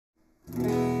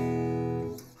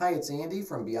Hi, it's Andy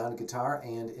from Beyond Guitar,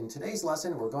 and in today's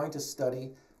lesson we're going to study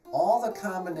all the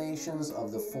combinations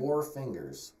of the four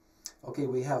fingers. Okay,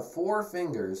 we have four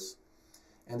fingers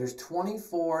and there's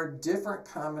 24 different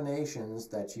combinations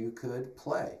that you could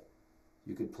play.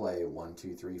 You could play 1,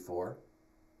 2, 3, 4,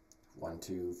 1,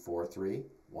 2, 4, 3,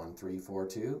 1, 3, 4,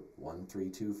 2, 1, 3,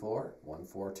 2, 4, 1,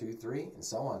 4, 2, 3, and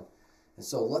so on. And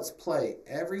so let's play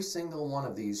every single one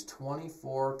of these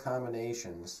 24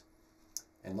 combinations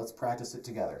and let's practice it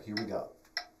together. Here we go.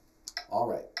 All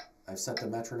right, I've set the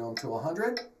metronome to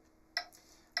 100.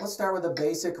 Let's start with a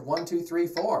basic 1, 2, 3,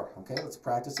 4. Okay, let's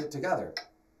practice it together.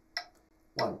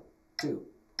 1, 2,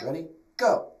 ready,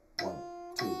 go. 1,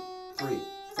 2, 3,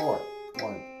 4.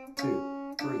 1,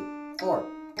 2, 3, 4.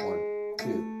 1,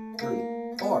 2,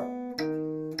 3, 4.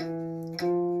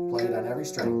 Play it on every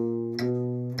string.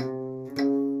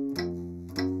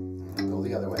 And go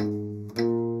the other way.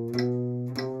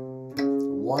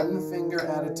 One finger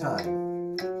at a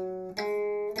time.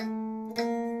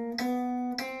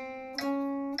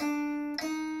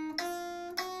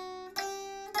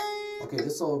 Okay,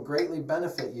 this will greatly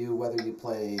benefit you whether you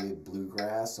play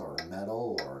bluegrass or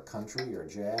metal or country or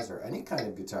jazz or any kind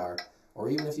of guitar, or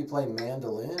even if you play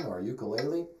mandolin or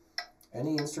ukulele,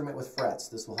 any instrument with frets,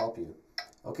 this will help you.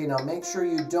 Okay, now make sure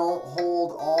you don't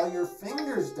hold all your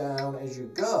fingers down as you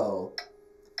go.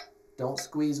 Don't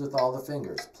squeeze with all the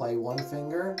fingers. Play one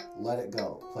finger, let it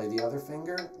go. Play the other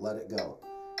finger, let it go.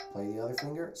 Play the other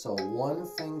finger. So one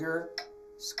finger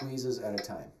squeezes at a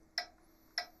time.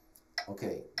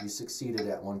 Okay, you succeeded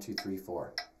at 1, 2, 3,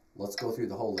 4. Let's go through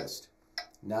the whole list.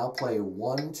 Now play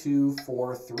 1, 2,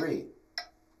 4, 3.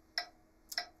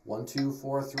 1, 2,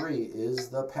 4, 3 is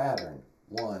the pattern.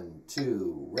 1,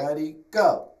 2, ready,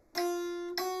 go.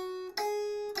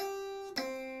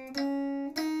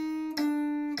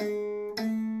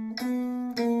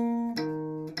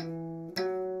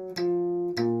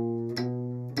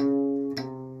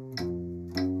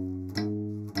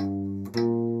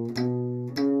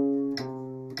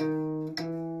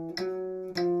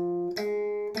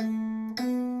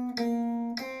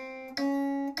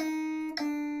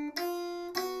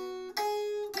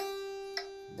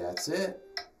 That's it.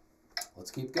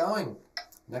 Let's keep going.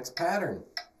 Next pattern.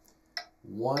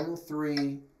 1,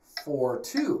 3, 4,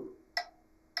 2.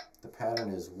 The pattern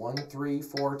is 1, 3,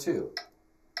 4, 2.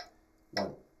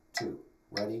 1, 2,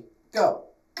 ready, go.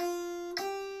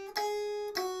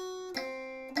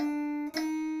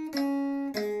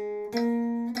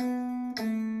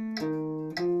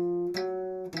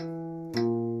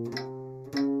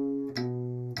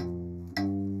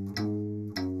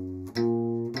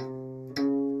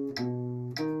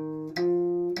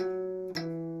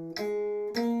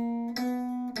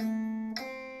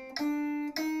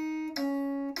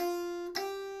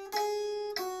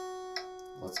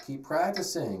 Let's keep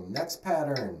practicing. Next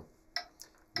pattern.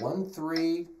 1,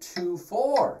 3, 2,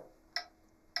 4.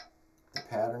 The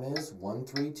pattern is 1,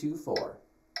 3, 2, 4.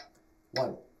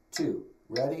 1, 2,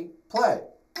 ready, play.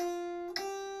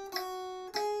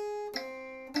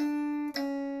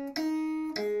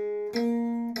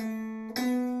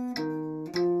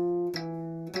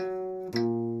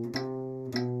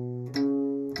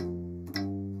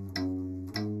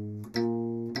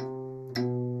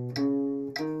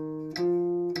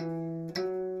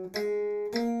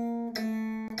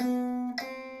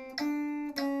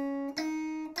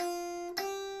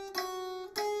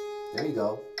 There you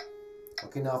go.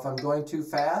 Okay, now if I'm going too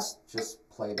fast, just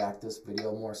play back this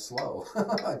video more slow.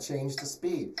 Change the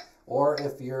speed. Or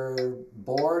if you're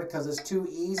bored because it's too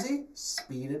easy,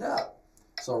 speed it up.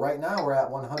 So right now we're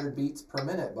at 100 beats per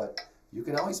minute, but you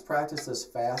can always practice this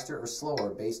faster or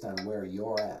slower based on where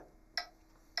you're at.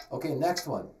 Okay, next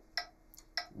one.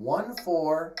 1,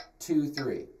 4, 2,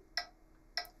 3.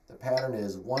 The pattern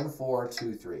is 1, 4,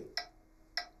 2, 3.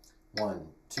 1,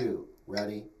 2,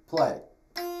 ready, play.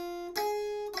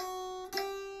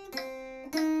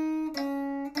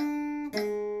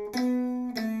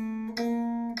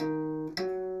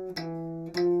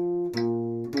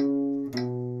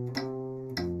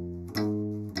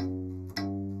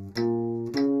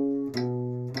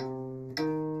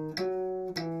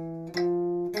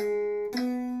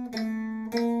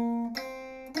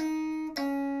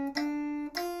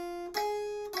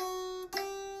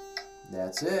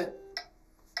 That's it.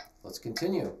 Let's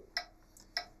continue.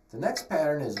 The next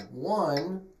pattern is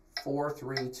 1, 4,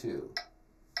 3, 2.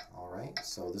 All right,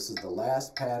 so this is the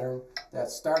last pattern that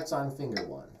starts on finger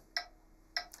 1.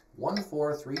 1,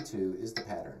 4, 3, 2 is the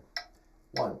pattern.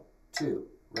 1, 2,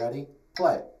 ready,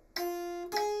 play.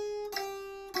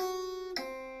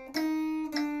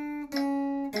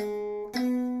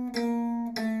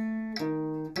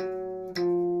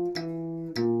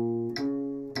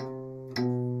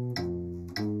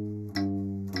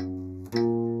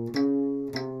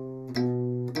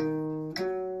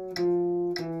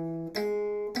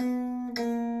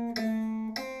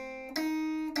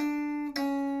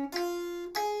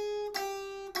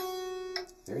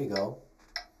 go.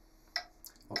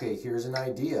 Okay, here's an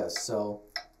idea. So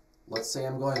let's say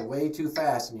I'm going way too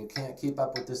fast and you can't keep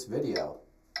up with this video.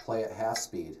 Play at half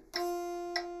speed.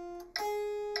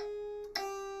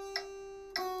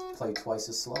 Play twice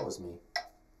as slow as me.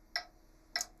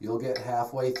 You'll get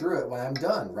halfway through it when I'm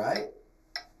done, right?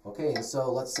 Okay, and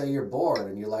so let's say you're bored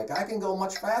and you're like, I can go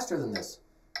much faster than this.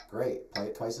 Great, play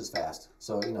it twice as fast.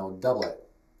 So, you know, double it.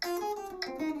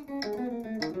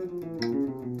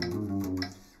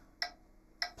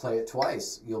 Play it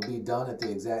twice. You'll be done at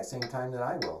the exact same time that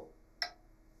I will.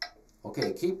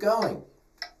 Okay, keep going.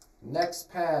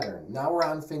 Next pattern. Now we're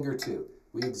on finger 2.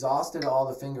 We exhausted all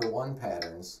the finger 1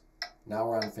 patterns. Now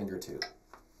we're on finger 2.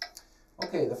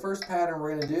 Okay, the first pattern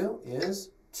we're going to do is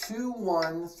 2,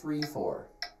 1, 3, 4.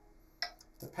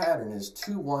 The pattern is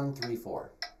 2, 1, 3,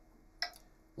 4.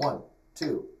 1,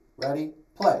 2, ready,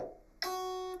 play.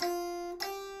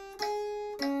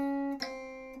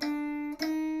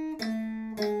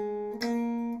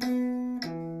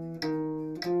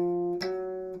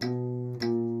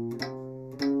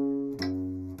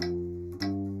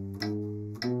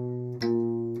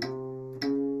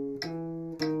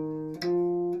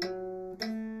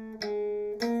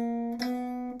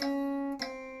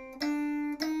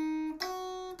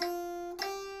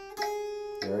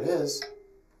 There it is.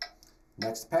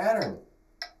 Next pattern,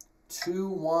 2,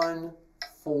 1,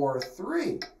 4,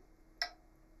 3.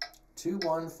 2,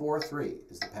 1, 4, 3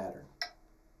 is the pattern.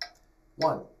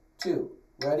 1, 2,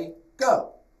 ready,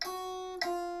 go.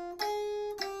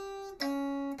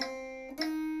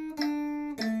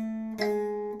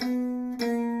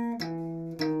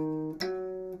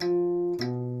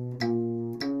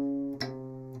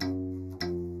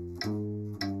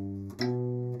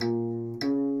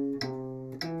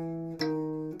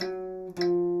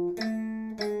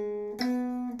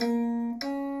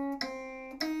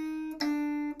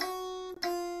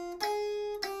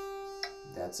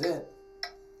 That's it.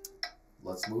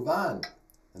 Let's move on.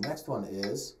 The next one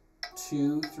is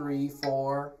 2, 3,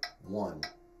 4, 1.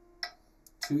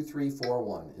 2, 3, 4,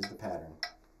 1 is the pattern.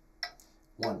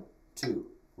 1, 2,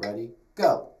 ready,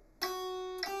 go.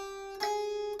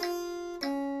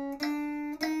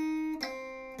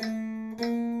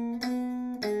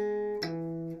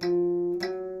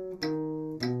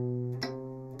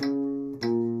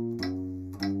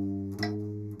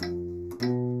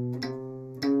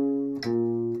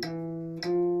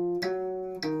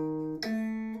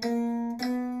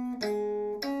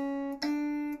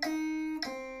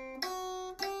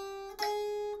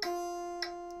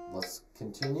 Let's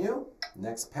continue.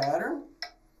 Next pattern,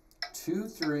 2,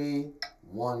 3,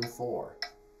 1, 4.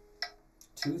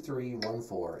 2, 3, 1,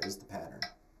 4 is the pattern.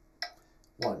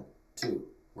 1, 2,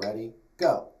 ready,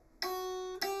 go.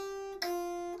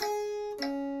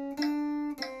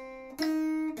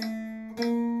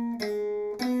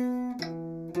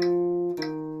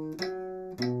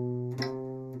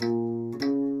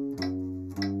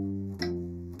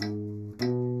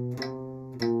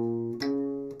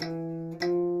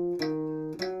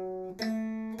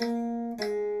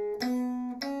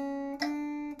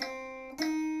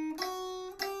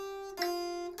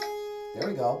 There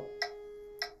we go.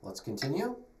 Let's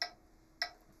continue.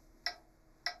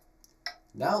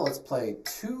 Now let's play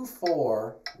 2,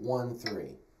 4, 1,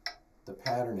 3. The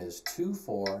pattern is 2,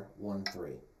 4, 1,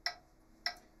 3.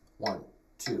 1,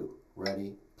 2,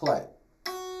 ready, play.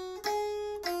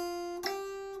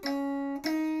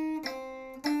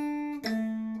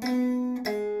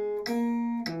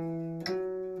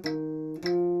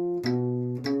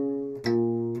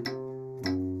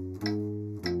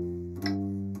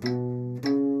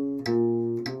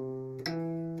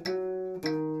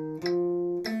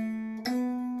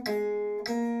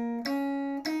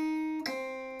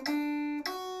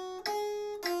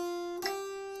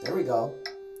 There we go.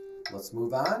 Let's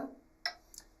move on.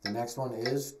 The next one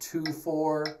is 2,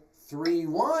 4, 3,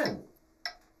 1.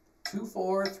 2,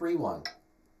 4, 3, 1.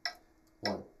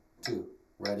 1, 2,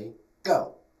 ready,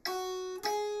 go.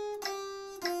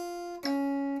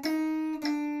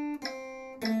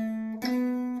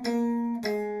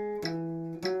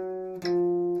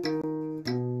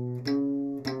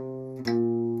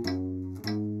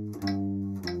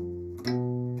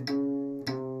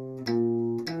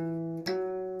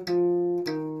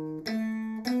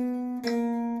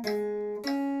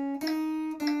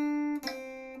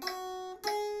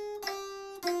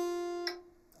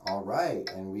 All right,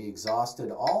 and we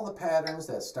exhausted all the patterns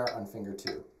that start on finger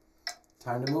 2.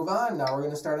 Time to move on. Now we're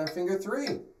going to start on finger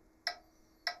 3.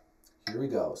 Here we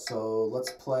go. So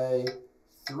let's play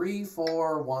 3,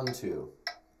 4, 1, 2.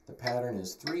 The pattern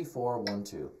is 3, 4, 1,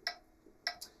 2.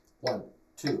 1,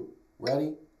 2,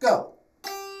 ready, go.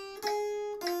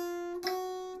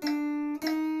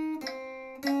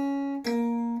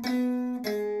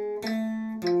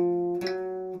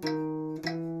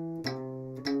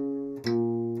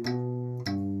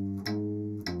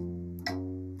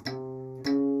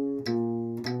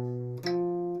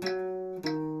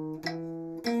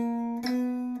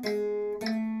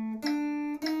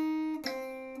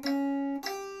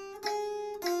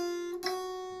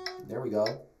 There we go.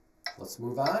 Let's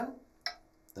move on.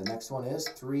 The next one is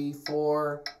 3,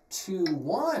 4, 2,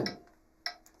 1.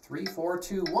 3, 4,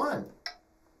 2, 1.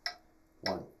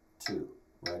 1, 2,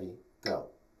 ready, go.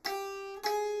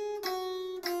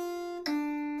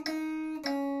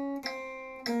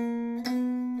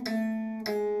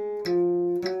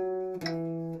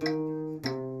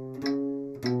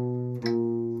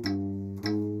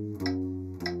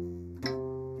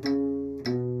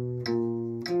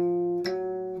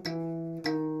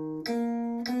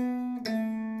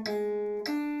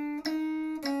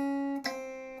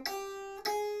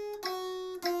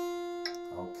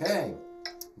 Okay,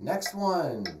 next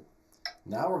one.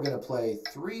 Now we're going to play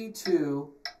 3,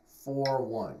 2, 4,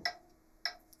 1.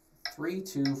 3,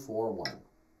 2, 4, 1.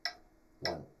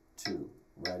 1, 2,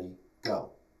 ready, go.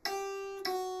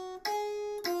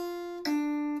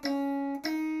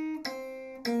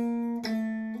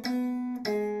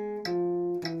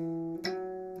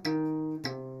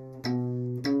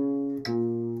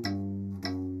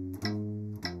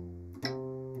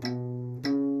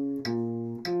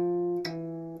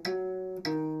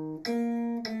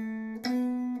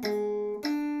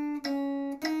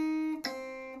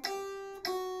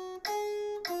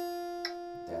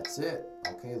 That's it.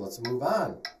 Okay, let's move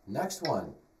on. Next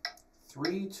one.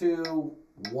 3, 2,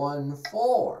 1,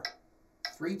 4.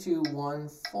 3, 2, 1,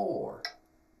 4.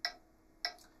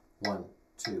 1,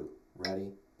 2,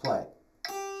 ready, play.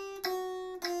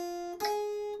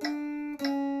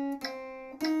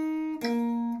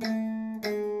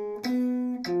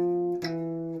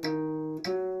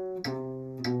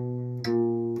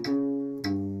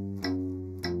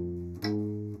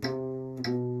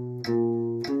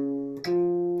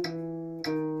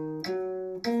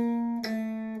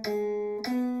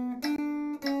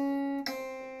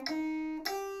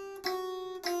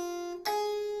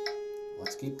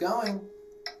 Let's keep going.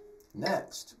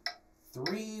 Next,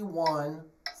 3, 1,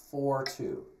 4,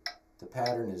 2. The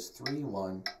pattern is 3,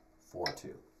 1, 4,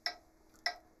 2.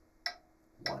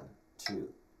 1, 2,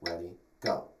 ready,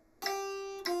 go.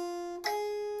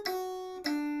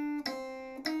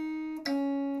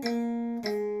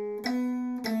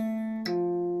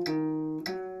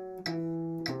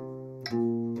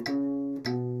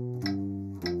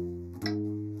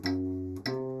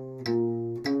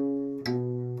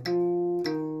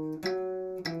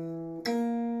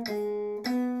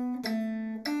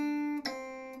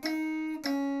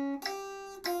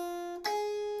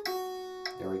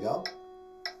 There we go.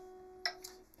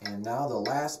 And now the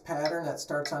last pattern that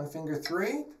starts on finger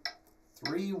 3.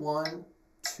 3, 1,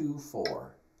 2,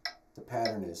 4. The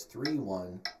pattern is 3,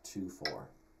 1, 2, 4.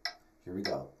 Here we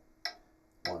go.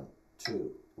 1,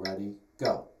 2, ready,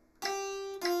 go.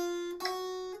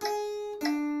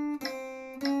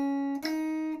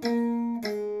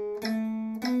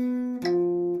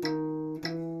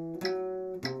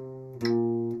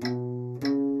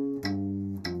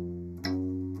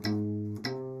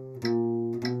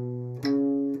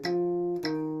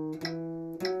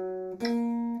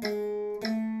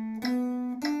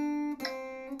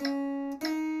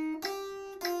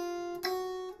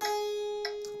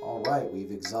 Alright,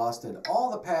 we've exhausted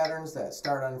all the patterns that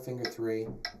start on finger 3,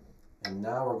 and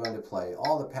now we're going to play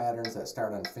all the patterns that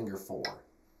start on finger 4.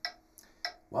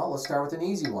 Well, let's start with an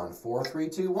easy one. 4, 3,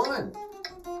 2, 1.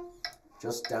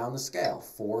 Just down the scale.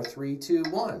 4, 3, 2,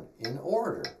 1. In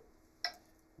order.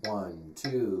 1,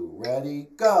 2, ready,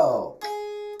 go.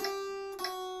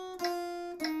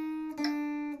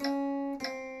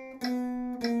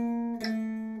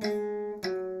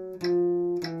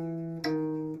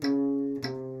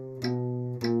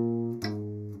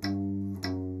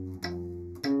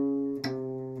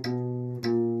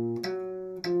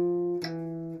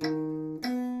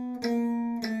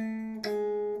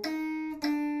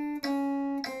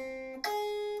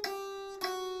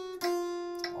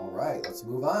 Alright, let's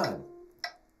move on.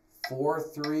 4,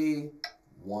 3,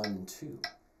 1, 2.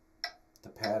 The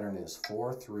pattern is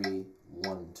 4, 3,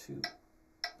 1, 2.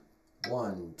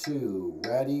 1, 2,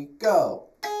 ready, go.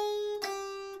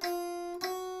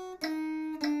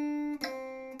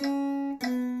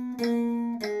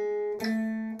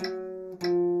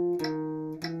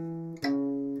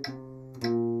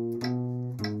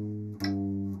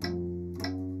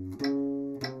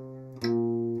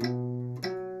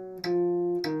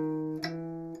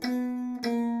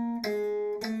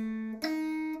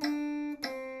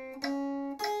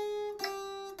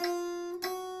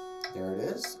 There it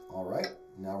is. All right,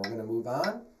 now we're going to move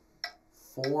on.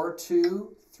 4,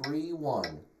 2, 3,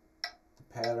 1.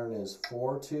 The pattern is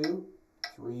 4, 2,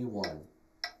 3, 1.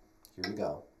 Here we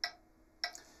go.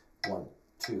 1,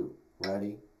 2,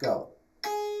 ready, go.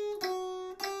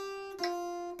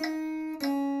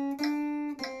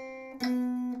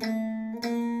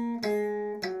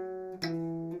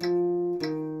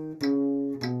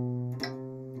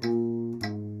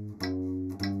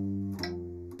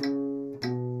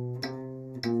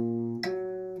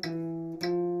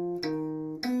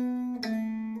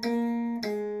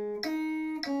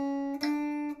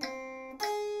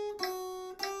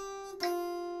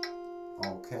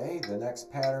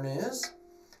 pattern is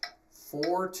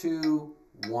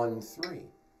 4-2-1-3.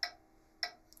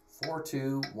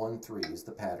 4-2-1-3 is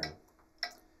the pattern.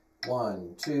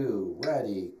 1, 2,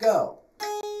 ready, go.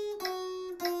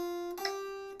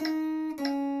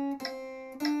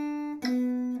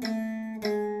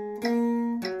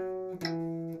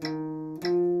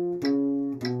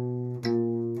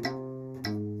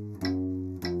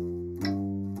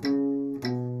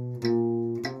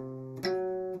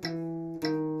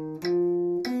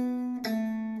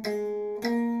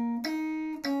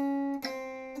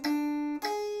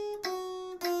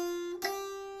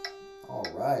 All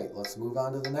right, let's move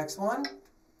on to the next one.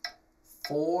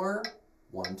 4,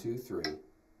 1, 2, 3.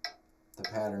 The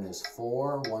pattern is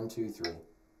 4, 1, 2, 3.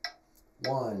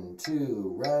 1,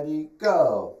 2, ready,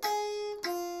 go.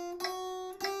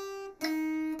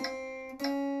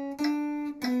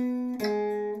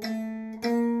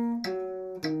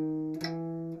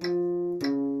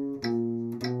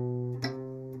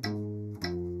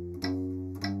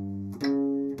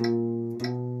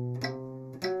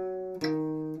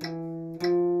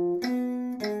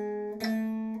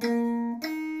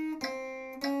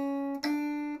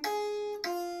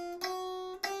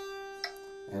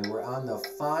 And we're on the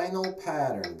final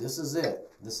pattern. This is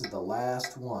it. This is the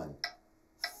last one.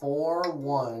 4,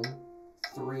 1,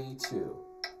 3, 2.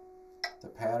 The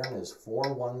pattern is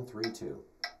 4, 1, 3, 2.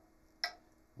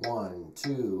 1,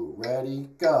 2, ready,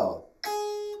 go.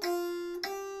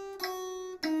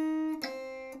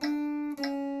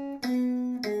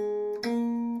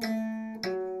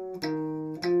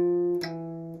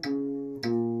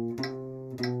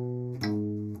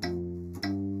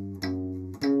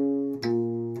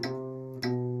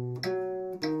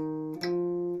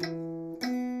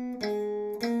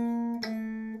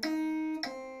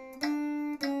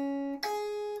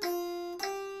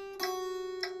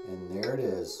 And there it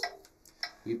is.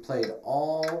 We played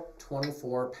all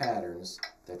 24 patterns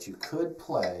that you could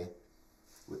play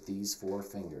with these 4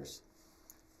 fingers.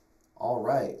 All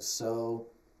right, so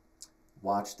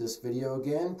watch this video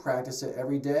again, practice it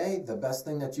every day. The best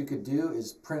thing that you could do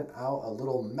is print out a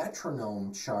little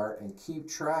metronome chart and keep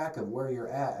track of where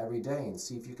you're at every day and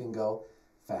see if you can go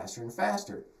faster and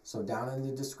faster. So down in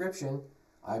the description,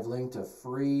 I've linked a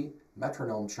free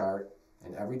metronome chart,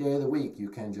 and every day of the week you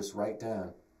can just write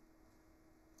down,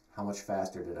 how much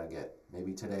faster did I get?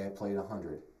 Maybe today I played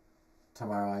 100.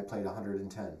 Tomorrow I played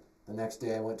 110. The next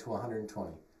day I went to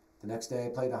 120. The next day I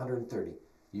played 130.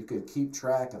 You could keep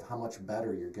track of how much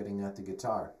better you're getting at the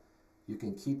guitar. You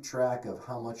can keep track of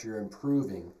how much you're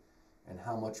improving and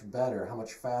how much better, how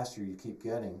much faster you keep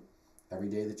getting every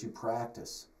day that you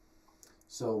practice.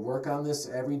 So work on this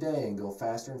every day and go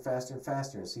faster and faster and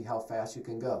faster and see how fast you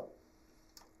can go.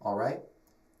 All right?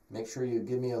 Make sure you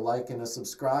give me a like and a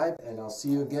subscribe, and I'll see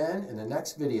you again in the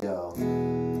next video.